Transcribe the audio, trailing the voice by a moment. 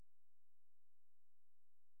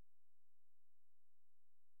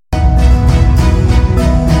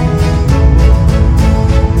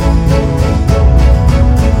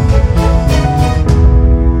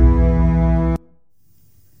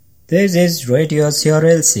This is Radio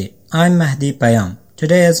CRLC. I'm Mahdi Payam.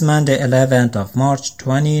 Today is Monday 11th of March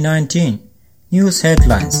 2019. News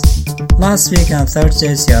headlines. Last week on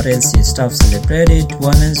Thursday, CRLC staff celebrated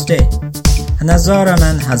Women's Day. An Hazara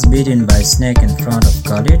man has been bitten by a snake in front of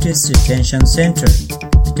Quality's detention center.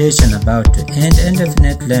 Petition about to end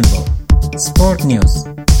indefinite limbo. Sport news.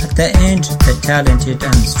 At the end, the talented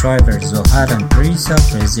and striver Zohar and Teresa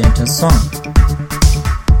present a song.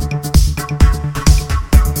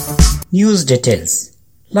 News details.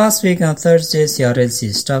 Last week on Thursday,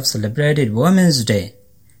 CRLC staff celebrated Women's Day.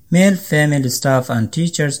 Male, female staff and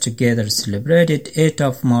teachers together celebrated 8th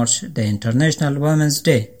of March, the International Women's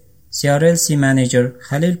Day. CRLC manager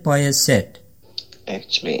Khalil Payez said,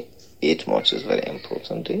 Actually, 8th March is a very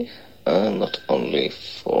important day, not only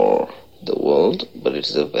for the world, but it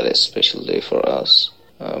is a very special day for us,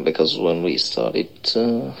 because when we started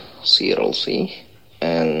CRLC,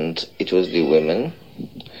 and it was the women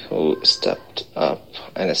who stepped up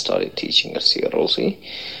and started teaching at CRLC,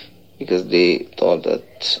 because they thought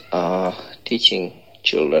that teaching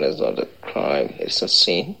children is not a crime, it's a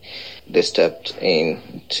sin. They stepped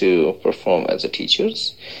in to perform as a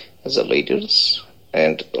teachers, as a leaders,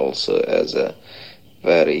 and also as a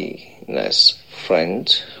very nice friend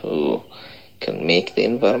who can make the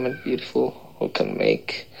environment beautiful, who can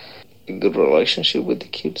make a good relationship with the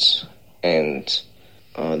kids. And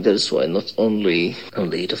that's why not only on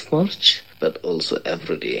the 8th of March, but also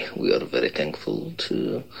every day we are very thankful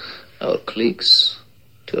to our colleagues,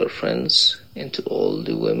 to our friends, and to all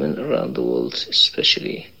the women around the world,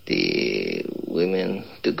 especially the women,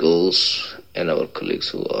 the girls, and our colleagues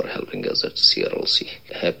who are helping us at CRLC.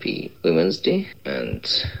 Happy Women's Day, and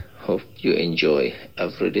hope you enjoy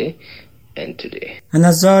every day and today. An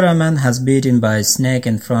Hazara man has been bitten by a snake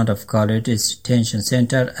in front of Quality's detention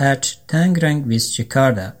center at Tangerang, West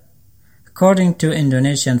Jakarta. According to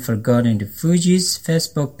Indonesian Forgotten Refugees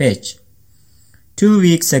Facebook page, 2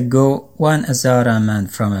 weeks ago, one Hazara man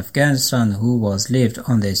from Afghanistan who was left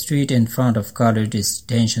on the street in front of Quality's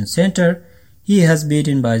detention center, he has been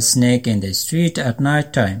bitten by a snake in the street at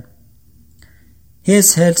night time.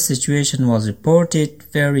 His health situation was reported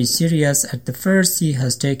very serious. At the first, he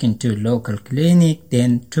has taken to local clinic,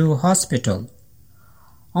 then to hospital.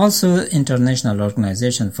 Also, International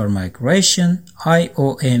Organization for Migration,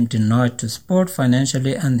 IOM, denied to support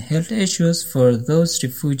financially and health issues for those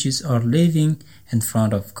refugees who are living in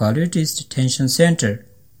front of Quality's detention center.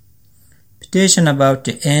 Petition about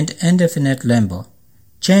to end indefinite limbo.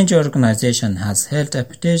 Change Organization has held a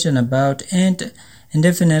petition about end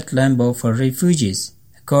indefinite limbo for refugees.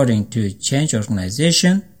 According to Change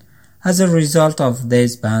Organization, as a result of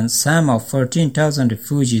this ban, some of 14,000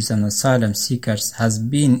 refugees and asylum seekers has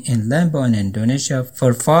been in limbo in Indonesia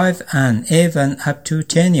for 5 and even up to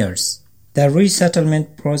 10 years. The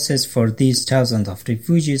resettlement process for these thousands of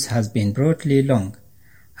refugees has been brutally long,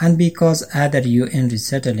 and because other UN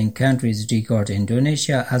resettling countries regard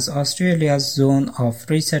Indonesia as Australia's zone of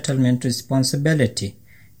resettlement responsibility,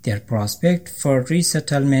 their prospects for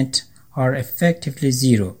resettlement are effectively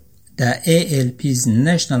zero. The ALP's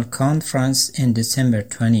National Conference in December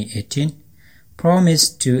 2018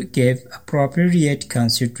 promised to give appropriate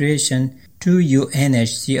consideration to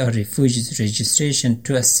UNHCR refugees registration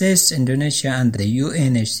to assist Indonesia and the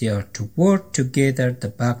UNHCR to work together the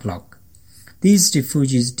backlog. These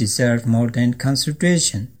refugees deserve more than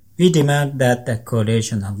consideration. We demand that the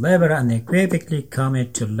coalition of labor unequivocally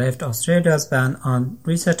commit to lift Australia's ban on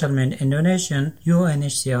resettlement Indonesian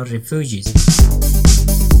UNHCR refugees.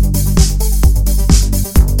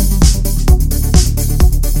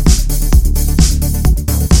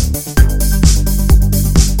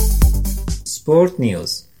 Sport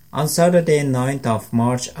news. On Saturday, 9th of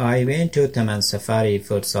March, I went to Taman Safari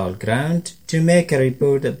futsal ground to make a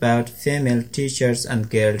report about female teachers and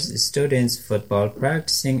girls students football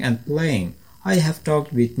practicing and playing. I have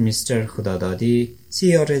talked with Mr. Khudadadi,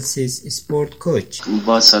 CRLC's sport coach.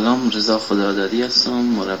 با سلام، رضا خدادادی هستم،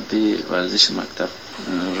 مربی ورزش مکتب.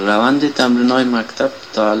 روند تمرین‌های مکتب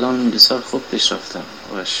تا الان بسیار خوب پیش رفته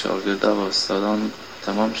و شاگردان و استادان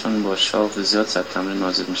تمامشون با شوق زیاد سر تمرین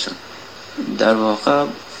حاضر میشن. در واقع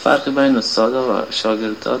فرق بین استادا و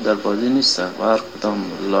شاگردا در بازی نیست و هر کدام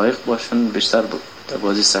لایق باشن بیشتر در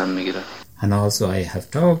بازی سهم میگیره. And also I have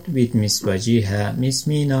talked with Miss Wajiha, Miss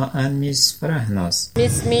Mina and Miss Farahnas.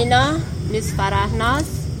 Miss Mina, Miss Farahnas,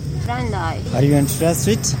 and I. Are you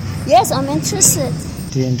interested? Yes, I'm interested.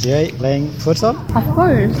 Do you enjoy playing futsal? Of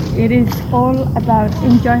course, it is all about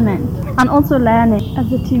enjoyment and also learning as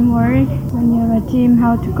a teamwork, when you're a team,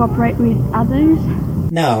 how to cooperate with others.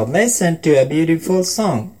 Now listen to a beautiful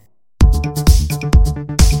song.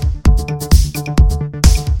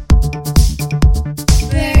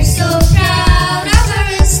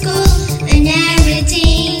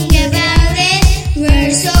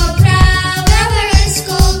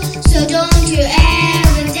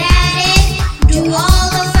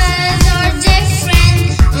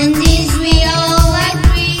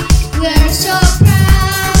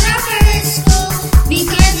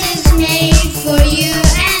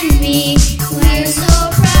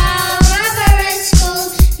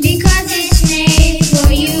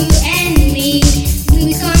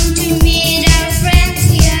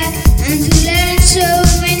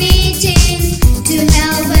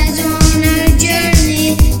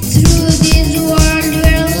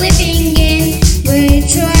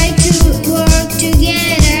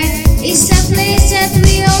 It's a place that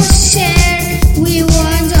we all share. We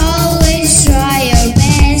want always try our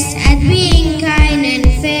best at being kind and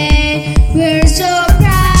fair. We're so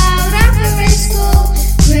proud of our school.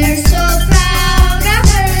 We're so proud of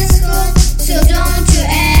our school. So don't you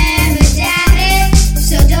ever doubt it.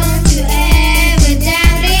 So don't you ever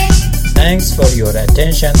doubt it. Thanks for your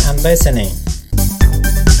attention and listening.